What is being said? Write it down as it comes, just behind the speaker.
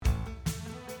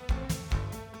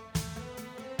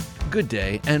Good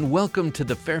day, and welcome to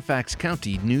the Fairfax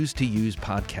County News to Use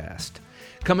podcast.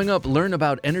 Coming up, learn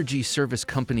about energy service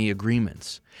company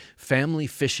agreements, family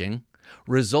fishing,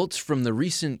 results from the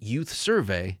recent youth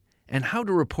survey, and how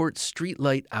to report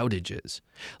streetlight outages.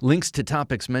 Links to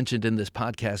topics mentioned in this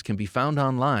podcast can be found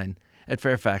online at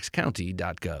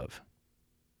fairfaxcounty.gov.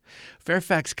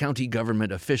 Fairfax County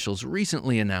government officials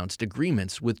recently announced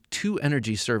agreements with two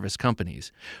energy service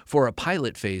companies for a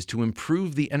pilot phase to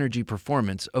improve the energy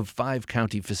performance of 5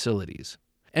 county facilities.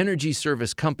 Energy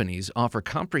service companies offer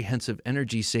comprehensive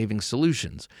energy-saving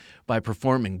solutions by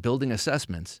performing building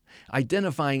assessments,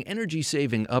 identifying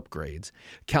energy-saving upgrades,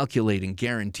 calculating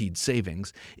guaranteed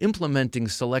savings, implementing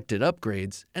selected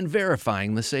upgrades, and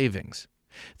verifying the savings.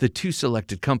 The two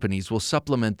selected companies will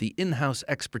supplement the in-house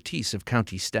expertise of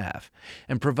county staff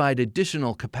and provide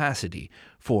additional capacity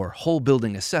for whole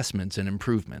building assessments and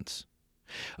improvements.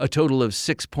 A total of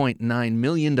 $6.9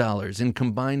 million in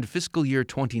combined fiscal year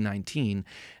 2019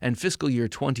 and fiscal year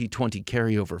 2020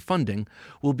 carryover funding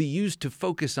will be used to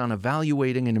focus on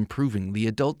evaluating and improving the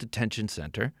Adult Detention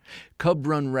Center, Cub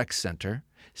Run Rec Center,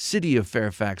 City of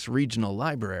Fairfax Regional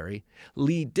Library,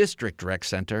 Lee District Rec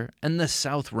Center, and the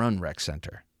South Run Rec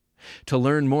Center. To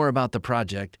learn more about the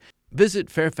project, visit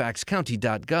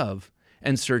fairfaxcounty.gov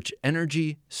and search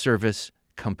Energy Service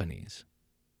Companies.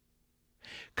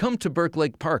 Come to Burke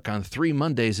Lake Park on 3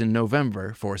 Mondays in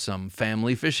November for some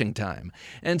family fishing time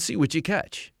and see what you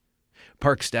catch.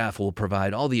 Park staff will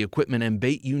provide all the equipment and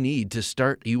bait you need to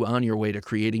start you on your way to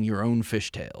creating your own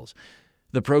fishtails.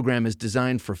 The program is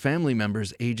designed for family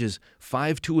members ages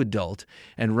 5 to adult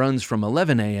and runs from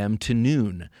 11 a.m. to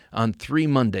noon on 3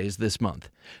 Mondays this month,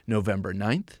 November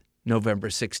 9th, November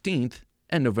 16th,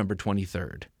 and November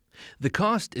 23rd. The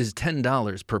cost is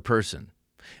 $10 per person.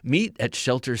 Meet at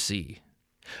Shelter C.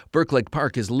 Burke Lake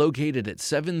Park is located at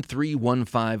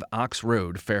 7315 Ox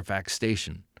Road, Fairfax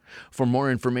Station. For more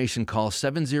information, call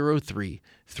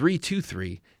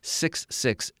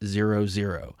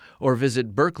 703-323-6600 or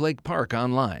visit Burke Lake Park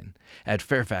online at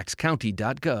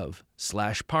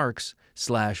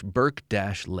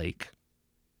fairfaxcounty.gov/parks/Burke-Lake.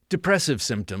 Depressive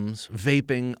symptoms,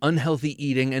 vaping, unhealthy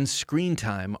eating, and screen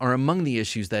time are among the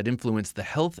issues that influence the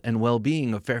health and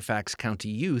well-being of Fairfax County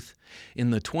youth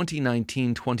in the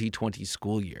 2019-2020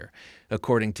 school year,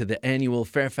 according to the annual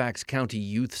Fairfax County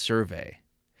Youth Survey.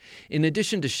 In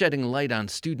addition to shedding light on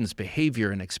students' behavior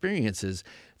and experiences,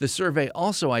 the survey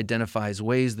also identifies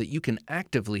ways that you can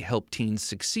actively help teens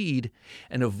succeed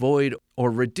and avoid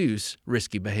or reduce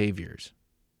risky behaviors.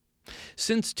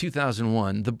 Since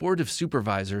 2001, the Board of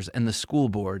Supervisors and the School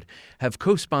Board have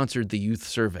co-sponsored the Youth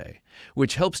Survey,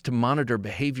 which helps to monitor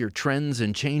behavior trends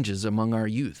and changes among our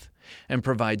youth and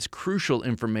provides crucial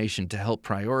information to help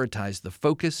prioritize the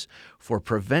focus for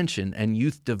prevention and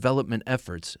youth development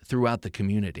efforts throughout the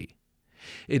community.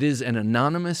 It is an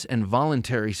anonymous and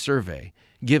voluntary survey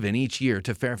given each year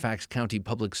to Fairfax County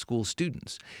Public School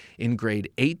students in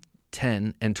grade 8,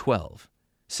 10, and 12.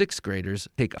 6th graders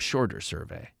take a shorter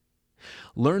survey.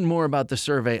 Learn more about the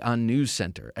survey on News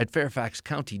Center at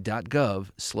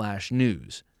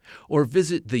fairfaxcounty.gov/news or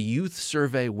visit the Youth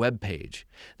Survey webpage.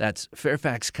 That's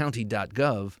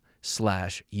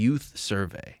fairfaxcounty.gov/youth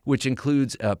survey, which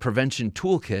includes a prevention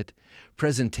toolkit,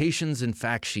 presentations and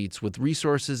fact sheets with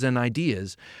resources and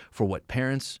ideas for what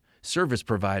parents, service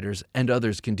providers, and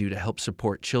others can do to help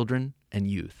support children and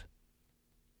youth.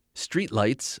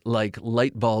 Streetlights, like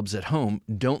light bulbs at home,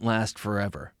 don't last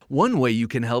forever. One way you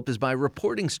can help is by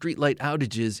reporting streetlight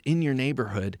outages in your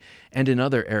neighborhood and in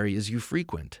other areas you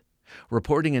frequent.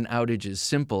 Reporting an outage is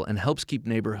simple and helps keep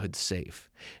neighborhoods safe.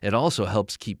 It also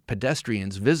helps keep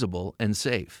pedestrians visible and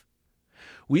safe.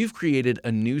 We've created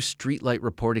a new streetlight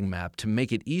reporting map to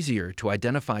make it easier to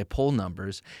identify pole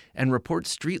numbers and report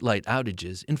streetlight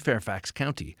outages in Fairfax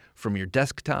County from your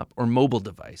desktop or mobile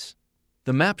device.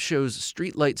 The map shows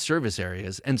streetlight service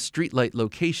areas and streetlight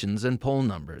locations and pole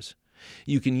numbers.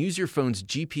 You can use your phone's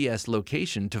GPS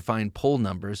location to find pole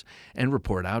numbers and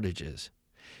report outages.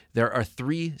 There are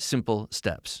 3 simple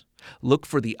steps. Look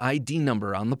for the ID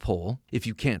number on the pole. If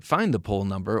you can't find the pole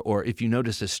number or if you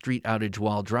notice a street outage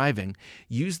while driving,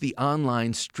 use the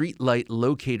online Streetlight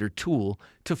Locator tool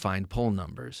to find pole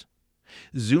numbers.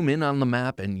 Zoom in on the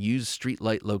map and use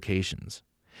streetlight locations.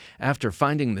 After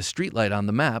finding the streetlight on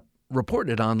the map, report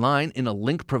it online in a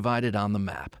link provided on the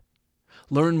map.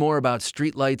 Learn more about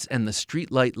streetlights and the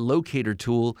Streetlight Locator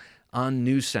tool on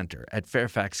News Center at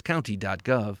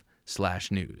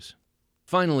fairfaxcounty.gov/news.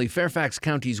 Finally, Fairfax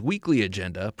County's weekly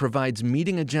agenda provides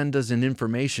meeting agendas and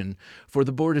information for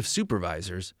the Board of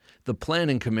Supervisors, the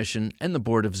Planning Commission, and the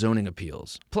Board of Zoning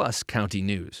Appeals, plus county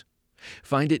news.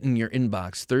 Find it in your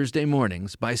inbox Thursday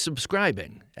mornings by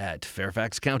subscribing at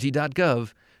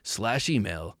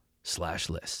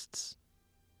fairfaxcounty.gov/email/lists.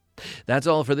 That's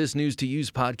all for this News to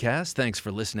Use podcast. Thanks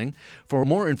for listening. For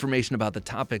more information about the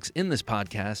topics in this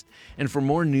podcast and for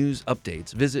more news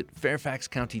updates, visit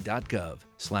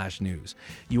fairfaxcounty.gov/news.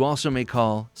 You also may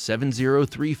call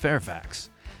 703-FAIRFAX.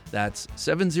 That's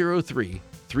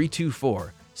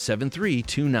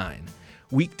 703-324-7329.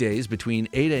 Weekdays between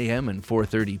 8 a.m. and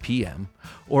 4:30 p.m.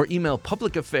 or email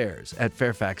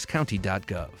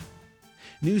publicaffairs@fairfaxcounty.gov.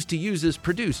 News to Use is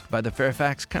produced by the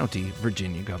Fairfax County,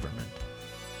 Virginia government.